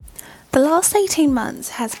The last 18 months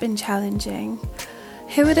has been challenging.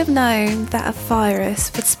 Who would have known that a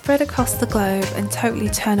virus would spread across the globe and totally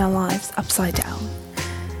turn our lives upside down?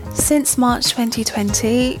 Since March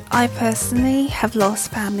 2020, I personally have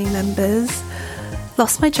lost family members,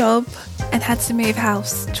 lost my job, and had to move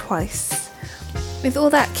house twice. With all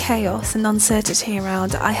that chaos and uncertainty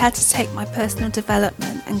around, I had to take my personal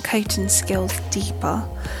development and coaching skills deeper.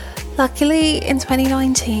 Luckily, in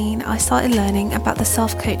 2019, I started learning about the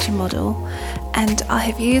self-coaching model, and I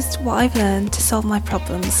have used what I've learned to solve my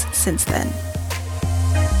problems since then.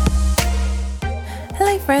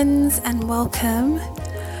 Hello friends, and welcome.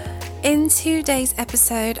 In today's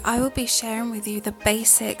episode, I will be sharing with you the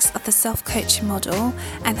basics of the self-coaching model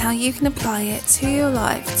and how you can apply it to your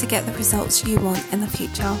life to get the results you want in the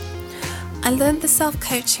future. I learned the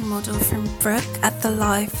self-coaching model from Brooke at the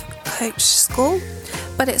Life Coach School,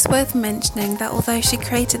 but it's worth mentioning that although she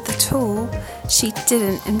created the tool, she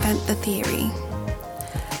didn't invent the theory.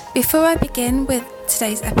 Before I begin with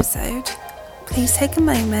today's episode, please take a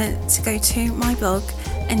moment to go to my blog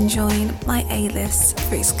and join my A-list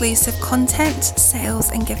for exclusive content,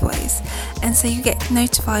 sales and giveaways, and so you get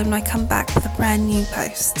notified when I come back with a brand new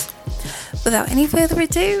post. Without any further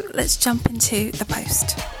ado, let's jump into the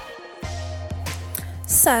post.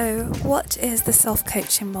 So, what is the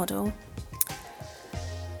self-coaching model?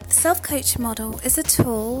 The self-coaching model is a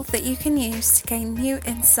tool that you can use to gain new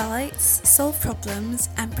insights, solve problems,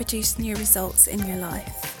 and produce new results in your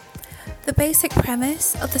life. The basic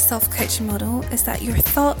premise of the self-coaching model is that your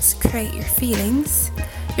thoughts create your feelings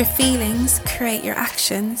create your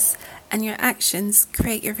actions, and your actions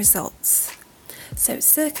create your results. So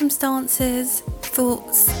circumstances,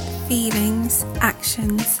 thoughts, feelings,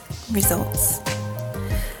 actions, results.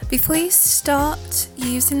 Before you start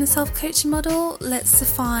using the self-coaching model, let's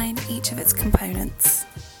define each of its components.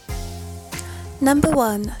 Number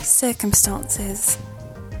 1, circumstances.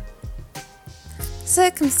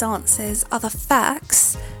 Circumstances are the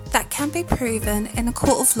facts that can be proven in a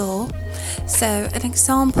court of law. So an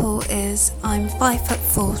example is I'm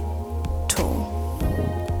 5'4" tall.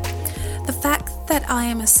 The fact that I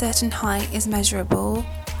am a certain height is measurable,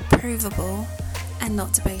 provable, and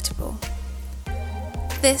not debatable.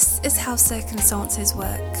 This is how circumstances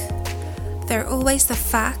work. They're always the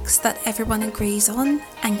facts that everyone agrees on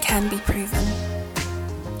and can be proven.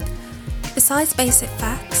 Besides basic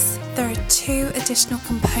facts, there are 2 additional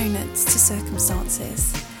components to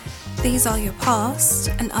circumstances. These are your past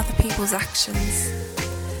and other people's actions.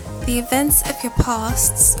 The events of your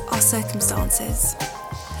pasts are circumstances.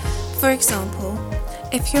 For example,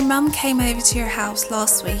 if your mum came over to your house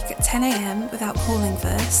last week at 10 a.m. without calling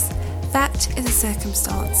first, that is a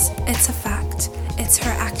circumstance, it's a fact, it's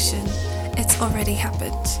her action, it's already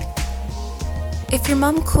happened. If your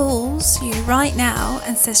mum calls you right now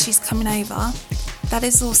and says she's coming over, that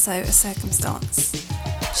is also a circumstance.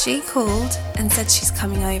 She called and said she's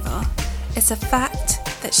coming over. It's a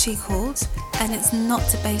fact that she called and it's not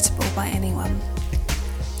debatable by anyone.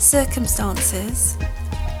 Circumstances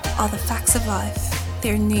are the facts of life.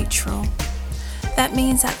 They're neutral. That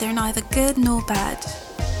means that they're neither good nor bad.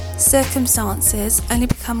 Circumstances only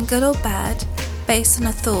become good or bad based on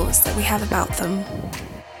the thoughts that we have about them.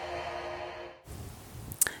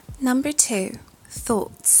 Number 2,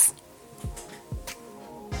 thoughts.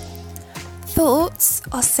 Thoughts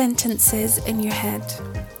are sentences in your head.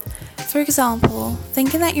 For example,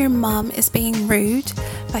 thinking that your mum is being rude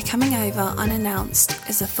by coming over unannounced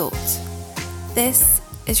is a thought. This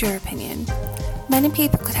is your opinion. Many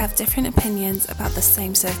people could have different opinions about the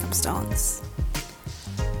same circumstance.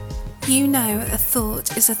 You know a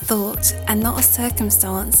thought is a thought and not a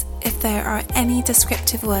circumstance if there are any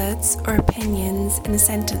descriptive words or opinions in the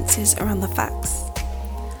sentences around the facts.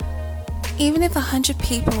 Even if 100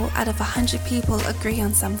 people out of 100 people agree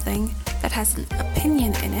on something that has an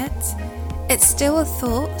opinion in it, it's still a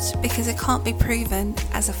thought because it can't be proven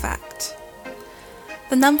as a fact.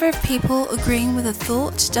 The number of people agreeing with a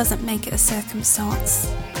thought doesn't make it a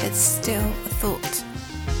circumstance, it's still a thought.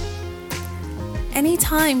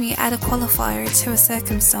 Anytime you add a qualifier to a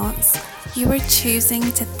circumstance, you are choosing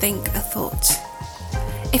to think a thought.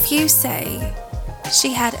 If you say,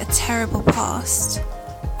 she had a terrible past,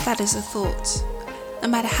 that is a thought, no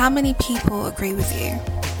matter how many people agree with you.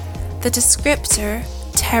 The descriptor,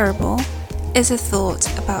 terrible, is a thought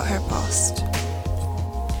about her past.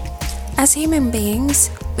 As human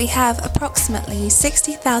beings, we have approximately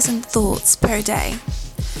 60,000 thoughts per day.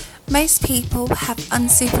 Most people have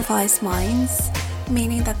unsupervised minds,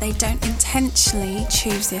 meaning that they don't intentionally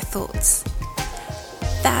choose their thoughts.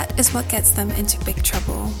 That is what gets them into big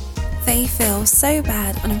trouble. They feel so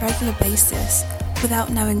bad on a regular basis without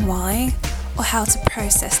knowing why or how to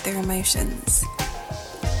process their emotions.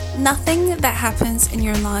 Nothing that happens in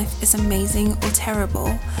your life is amazing or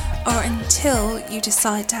terrible, or until you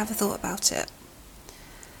decide to have a thought about it.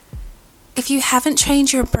 If you haven't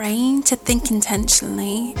trained your brain to think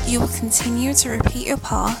intentionally, you will continue to repeat your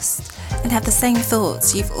past and have the same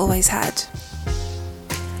thoughts you've always had.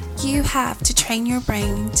 You have to train your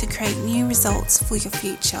brain to create new results for your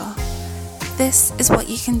future. This is what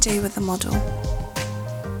you can do with the model.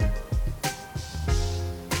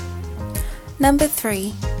 Number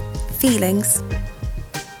 3, feelings.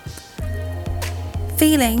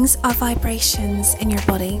 Feelings are vibrations in your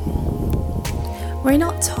body. We're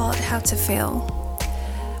not taught how to feel.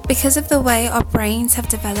 Because of the way our brains have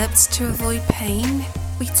developed to avoid pain,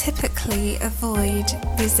 we typically avoid,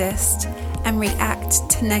 resist, and react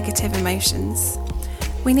to negative emotions.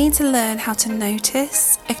 We need to learn how to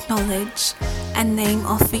notice, acknowledge, and name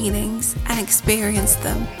our feelings and experience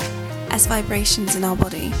them as vibrations in our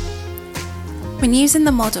body. When using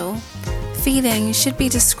the model, feelings should be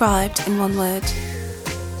described in one word.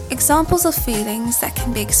 Examples of feelings that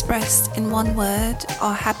can be expressed in one word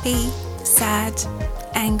are happy, sad,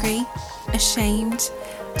 angry, ashamed,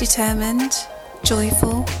 determined,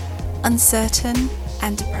 joyful, uncertain,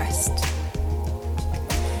 and depressed.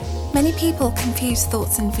 Many people confuse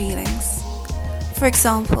thoughts and feelings. For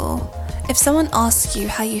example, if someone asks you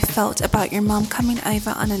how you felt about your mum coming over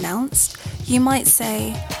unannounced, you might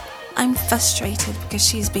say, "I'm frustrated because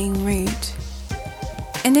she's being rude."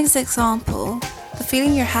 In this example, the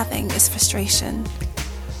feeling you're having is frustration.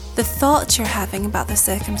 The thought you're having about the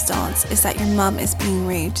circumstance is that your mum is being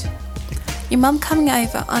rude. Your mum coming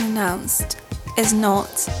over unannounced is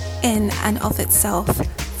not, in and of itself,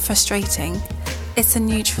 frustrating. It's a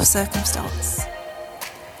neutral circumstance.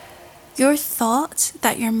 Your thought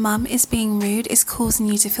that your mum is being rude is causing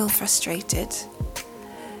you to feel frustrated.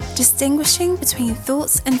 Distinguishing between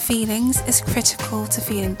thoughts and feelings is critical to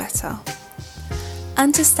feeling better.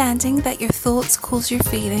 Understanding that your thoughts cause your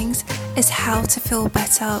feelings is how to feel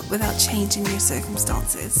better without changing your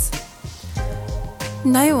circumstances.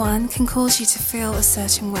 No one can cause you to feel a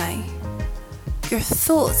certain way. Your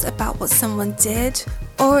thoughts about what someone did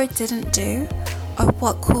or didn't do are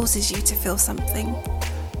what causes you to feel something.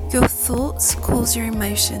 Your thoughts cause your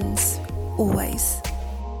emotions, always.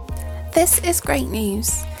 This is great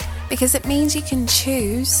news because it means you can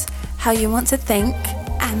choose how you want to think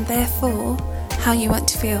and therefore how you want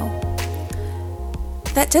to feel.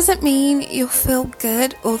 That doesn't mean you'll feel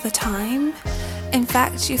good all the time. In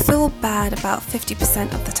fact, you feel bad about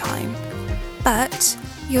 50% of the time. But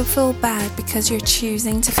you'll feel bad because you're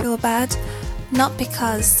choosing to feel bad, not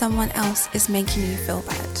because someone else is making you feel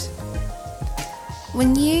bad.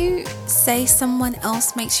 When you say someone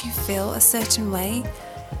else makes you feel a certain way,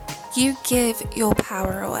 you give your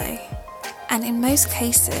power away. And in most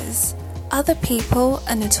cases, other people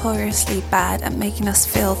are notoriously bad at making us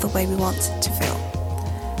feel the way we want to feel.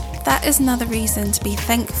 That is another reason to be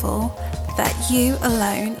thankful that you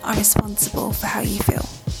alone are responsible for how you feel.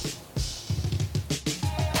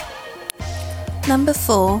 Number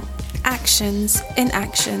 4, actions,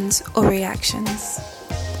 inactions, or reactions.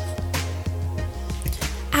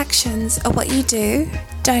 Actions are what you do,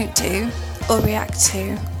 don't do, or react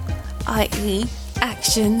to, i.e.,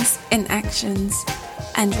 actions, inactions,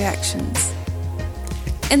 and reactions.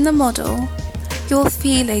 In the model, your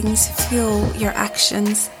feelings fuel your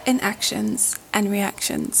actions, inactions, and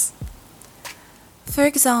reactions. For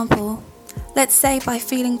example, let's say by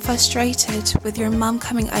feeling frustrated with your mum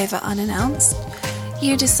coming over unannounced,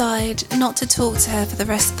 you decide not to talk to her for the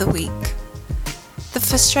rest of the week. The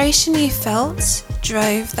frustration you felt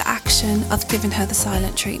drove the action of giving her the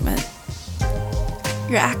silent treatment.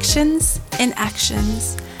 Your actions,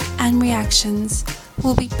 inactions, and reactions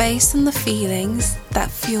will be based on the feelings that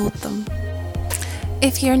fueled them.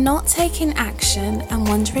 If you're not taking action and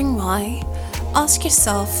wondering why, ask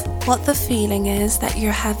yourself what the feeling is that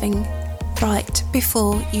you're having right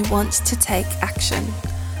before you want to take action.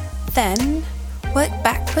 Then, work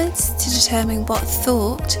backwards to determine what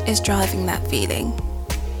thought is driving that feeling.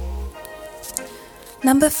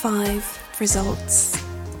 Number 5, results.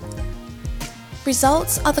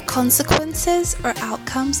 Results are the consequences or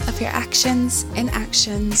outcomes of your actions,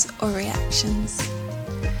 inactions, or reactions.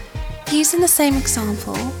 Using the same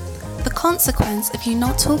example, the consequence of you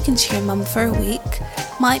not talking to your mum for a week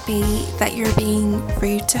might be that you're being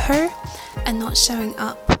rude to her and not showing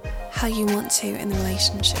up how you want to in the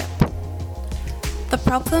relationship. The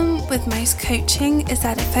problem with most coaching is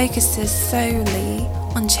that it focuses solely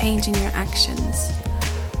on changing your actions.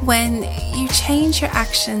 When you change your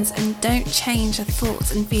actions and don't change the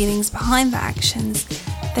thoughts and feelings behind the actions,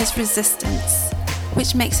 there's resistance,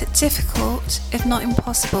 which makes it difficult, if not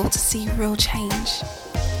impossible, to see real change.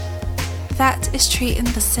 That is treating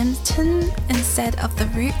the symptom instead of the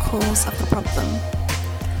root cause of the problem.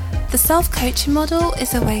 The self-coaching model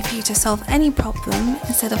is a way for you to solve any problem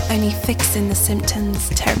instead of only fixing the symptoms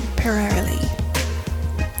temporarily.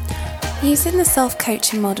 Using the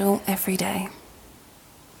self-coaching model every day.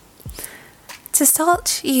 To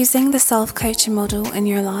start using the self-coaching model in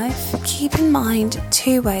your life, keep in mind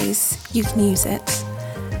 2 ways you can use it.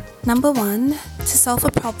 Number 1, to solve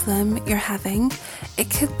a problem you're having. It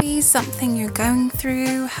could be something you're going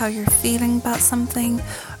through, how you're feeling about something,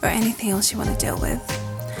 or anything else you want to deal with.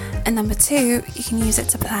 And number 2, you can use it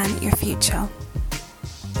to plan your future.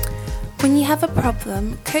 When you have a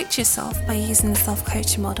problem, coach yourself by using the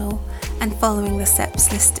self-coaching model and following the steps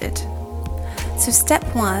listed. So step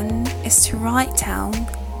 1 is to write down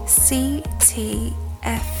CTFAR,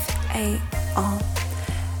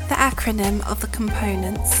 the acronym of the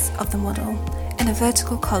components of the model, in a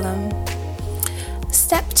vertical column.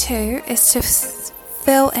 Step 2 is to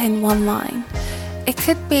fill in one line. It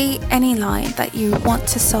could be any line that you want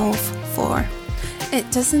to solve for. It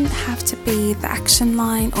doesn't have to be the action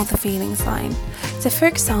line or the feelings line. So for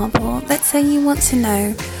example, let's say you want to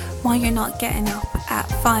know why you're not getting up at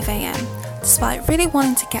 5 a.m. despite really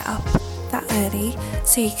wanting to get up that early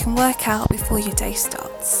so you can work out before your day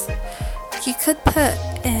starts. You could put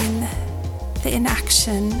in the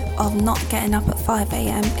inaction of not getting up at 5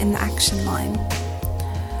 a.m. in the action line.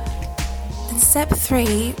 And step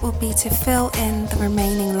 3 will be to fill in the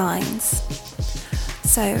remaining lines.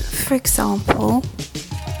 So, for example,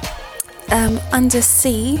 under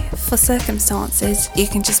C for circumstances, you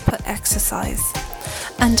can just put exercise.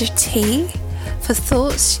 Under T for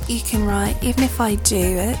thoughts, you can write, even if I do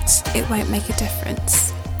it, it won't make a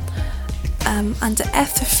difference. Under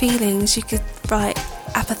F for feelings, you could write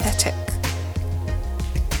apathetic.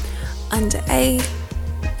 Under A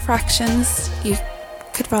for actions, you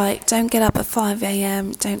could write don't get up at 5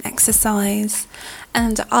 a.m, don't exercise.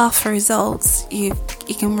 And under R for results, you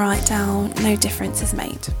can write down no difference is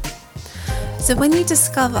made. So when you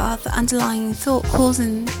discover the underlying thought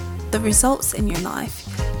causing the results in your life,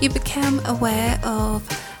 you become aware of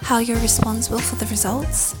how you're responsible for the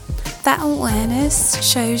results. That awareness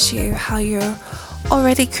shows you how you're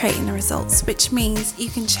already creating the results, which means you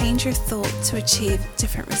can change your thought to achieve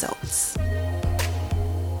different results.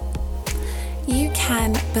 You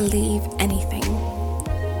can believe anything.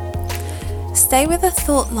 Stay with a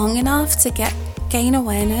thought long enough to gain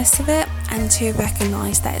awareness of it and to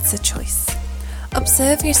recognize that it's a choice.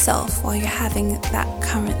 Observe yourself while you're having that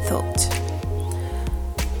current thought.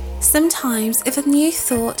 Sometimes, if a new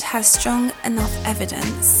thought has strong enough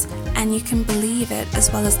evidence and you can believe it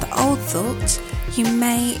as well as the old thought, you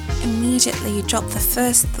may immediately drop the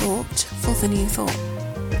first thought for the new thought.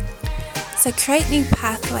 So create new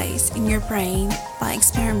pathways in your brain by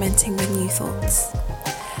experimenting with new thoughts.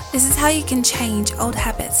 This is how you can change old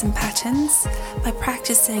habits and patterns by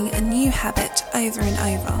practicing a new habit over and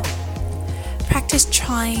over. Practice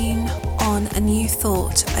trying on a new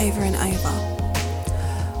thought over and over.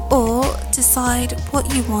 Or decide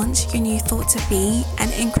what you want your new thought to be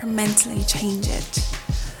and incrementally change it.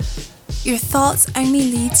 Your thoughts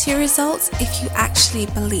only lead to your results if you actually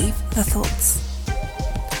believe the thoughts.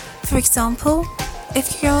 For example,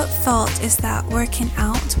 if your thought is that working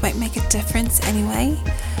out won't make a difference anyway,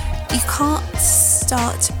 you can't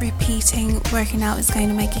start repeating working out is going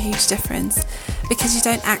to make a huge difference because you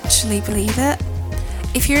don't actually believe it.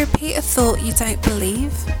 If you repeat a thought you don't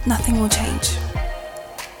believe, nothing will change.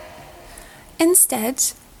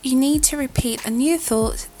 Instead, you need to repeat a new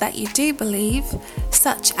thought that you do believe,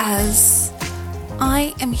 such as,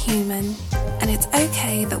 I am human, and it's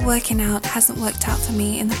okay that working out hasn't worked out for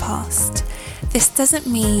me in the past. This doesn't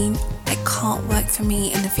mean it can't work for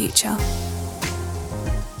me in the future.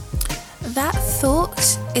 That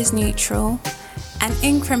thought is neutral and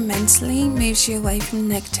incrementally moves you away from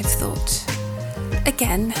negative thought.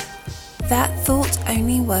 Again, that thought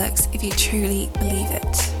only works if you truly believe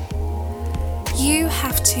it. You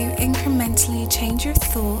have to incrementally change your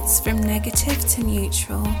thoughts from negative to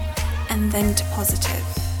neutral and then to positive.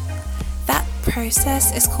 That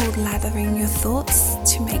process is called laddering your thoughts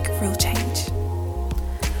to make real change.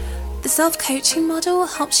 The self-coaching model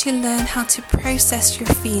helps you learn how to process your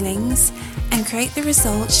feelings and create the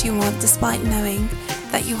results you want despite knowing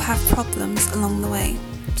that you'll have problems along the way.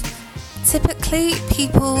 Typically,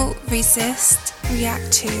 people resist,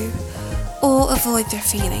 react to, or avoid their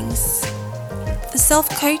feelings. The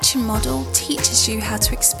self-coaching model teaches you how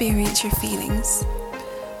to experience your feelings.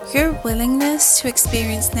 Your willingness to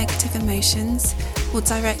experience negative emotions will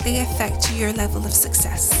directly affect your level of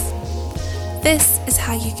success. This is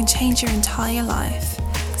how you can change your entire life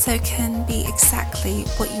so it can be exactly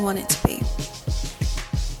what you want it to be.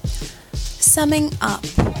 Summing up.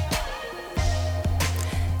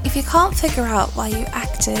 If you can't figure out why you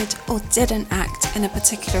acted or didn't act in a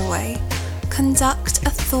particular way, conduct a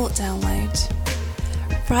thought download.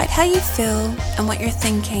 Write how you feel and what you're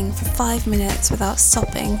thinking for 5 minutes without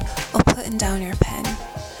stopping or putting down your pen.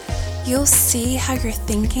 You'll see how your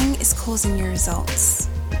thinking is causing your results.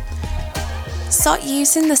 Start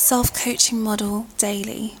using the self-coaching model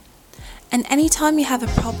daily. And anytime you have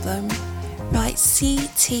a problem, write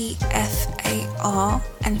CTFAR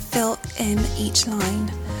and fill in each line.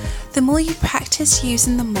 The more you practice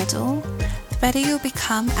using the model, the better you'll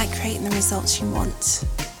become at creating the results you want.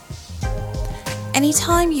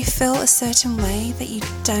 Anytime you feel a certain way that you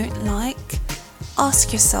don't like,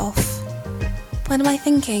 ask yourself, what am I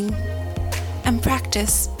thinking? And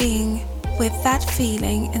practice being with that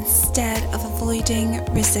feeling instead of avoiding,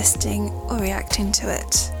 resisting, or reacting to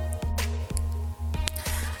it.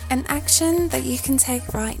 An action that you can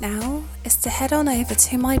take right now is to head on over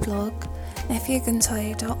to my blog,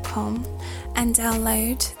 neffiaguntoye.com, and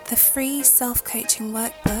download the free self-coaching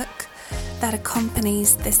workbook that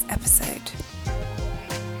accompanies this episode.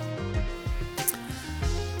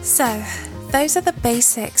 So, those are the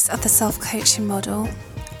basics of the self-coaching model.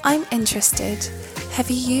 I'm interested. Have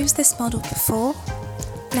you used this model before?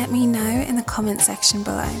 Let me know in the comment section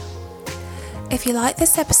below. If you like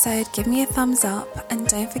this episode, give me a thumbs up and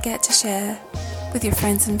don't forget to share with your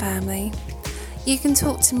friends and family. You can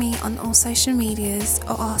talk to me on all social medias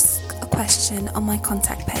or ask a question on my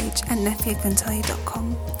contact page at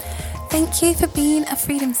neffiaguntoye.com. Thank you for being a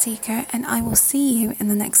freedom seeker, and I will see you in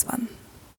the next one.